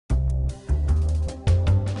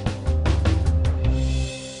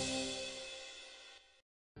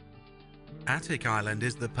Attic Island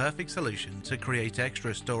is the perfect solution to create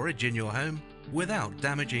extra storage in your home without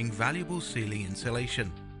damaging valuable ceiling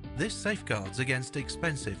insulation. This safeguards against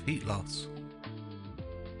expensive heat loss.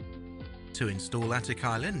 To install Attic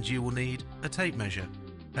Island, you will need a tape measure,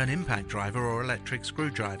 an impact driver or electric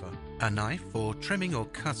screwdriver, a knife for trimming or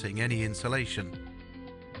cutting any insulation.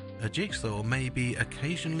 A jigsaw may be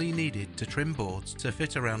occasionally needed to trim boards to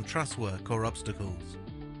fit around truss work or obstacles.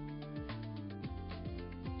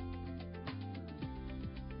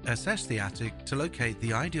 Assess the attic to locate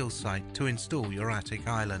the ideal site to install your Attic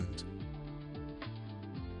Island.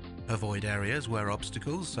 Avoid areas where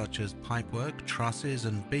obstacles such as pipework, trusses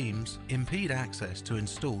and beams impede access to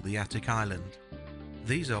install the Attic Island.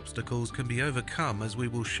 These obstacles can be overcome, as we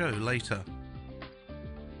will show later.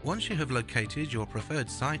 Once you have located your preferred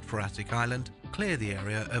site for Attic Island, clear the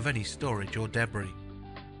area of any storage or debris.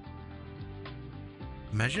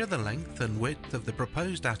 Measure the length and width of the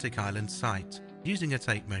proposed Attic Island site using a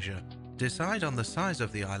tape measure. Decide on the size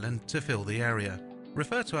of the island to fill the area.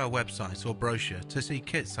 Refer to our website or brochure to see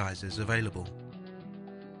kit sizes available.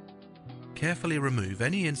 Carefully remove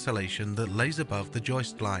any insulation that lays above the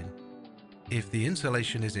joist line. If the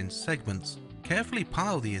insulation is in segments, carefully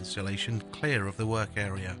pile the insulation clear of the work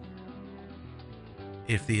area.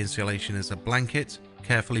 If the insulation is a blanket,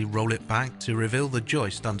 carefully roll it back to reveal the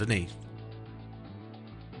joist underneath.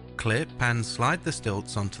 Clip and slide the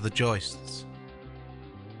stilts onto the joists.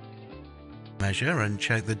 Measure and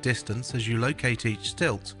check the distance as you locate each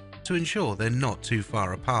stilt to ensure they're not too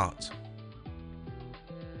far apart.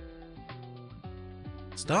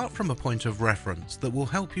 Start from a point of reference that will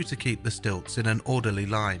help you to keep the stilts in an orderly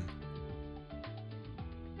line.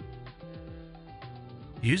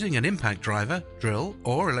 Using an impact driver, drill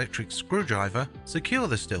or electric screwdriver, secure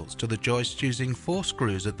the stilts to the joist using 4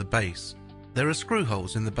 screws at the base. There are screw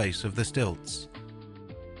holes in the base of the stilts.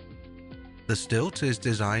 The stilt is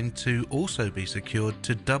designed to also be secured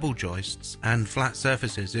to double joists and flat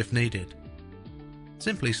surfaces if needed.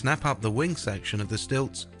 Simply snap up the wing section of the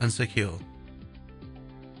stilts and secure.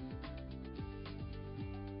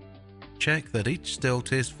 Check that each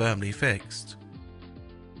stilt is firmly fixed.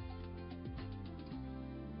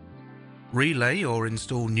 Relay or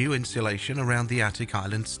install new insulation around the Attic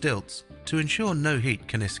Island stilts to ensure no heat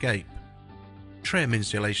can escape. Trim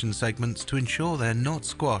insulation segments to ensure they're not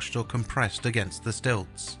squashed or compressed against the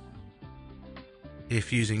stilts.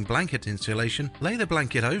 If using blanket insulation, lay the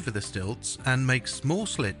blanket over the stilts and make small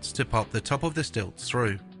slits to pop the top of the stilts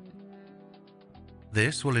through.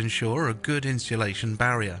 This will ensure a good insulation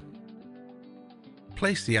barrier.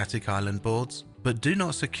 Place the Attic Island boards, but do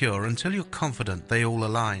not secure until you're confident they all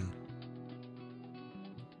align.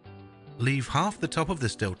 Leave half the top of the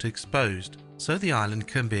stilt exposed, so the island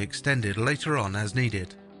can be extended later on as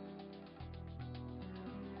needed.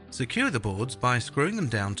 Secure the boards by screwing them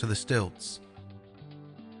down to the stilts.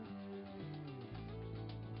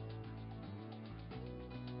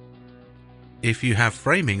 If you have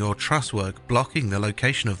framing or truss work blocking the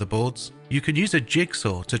location of the boards, you can use a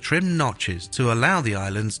jigsaw to trim notches to allow the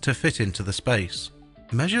islands to fit into the space.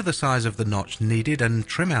 Measure the size of the notch needed and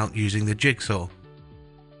trim out using the jigsaw.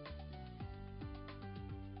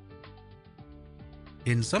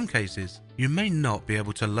 In some cases, you may not be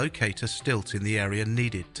able to locate a stilt in the area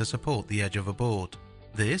needed to support the edge of a board.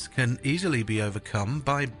 This can easily be overcome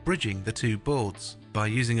by bridging the 2 boards, by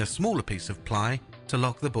using a smaller piece of ply to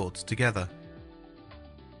lock the boards together.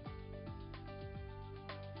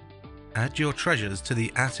 Add your treasures to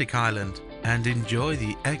the Attic Island and enjoy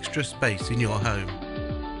the extra space in your home.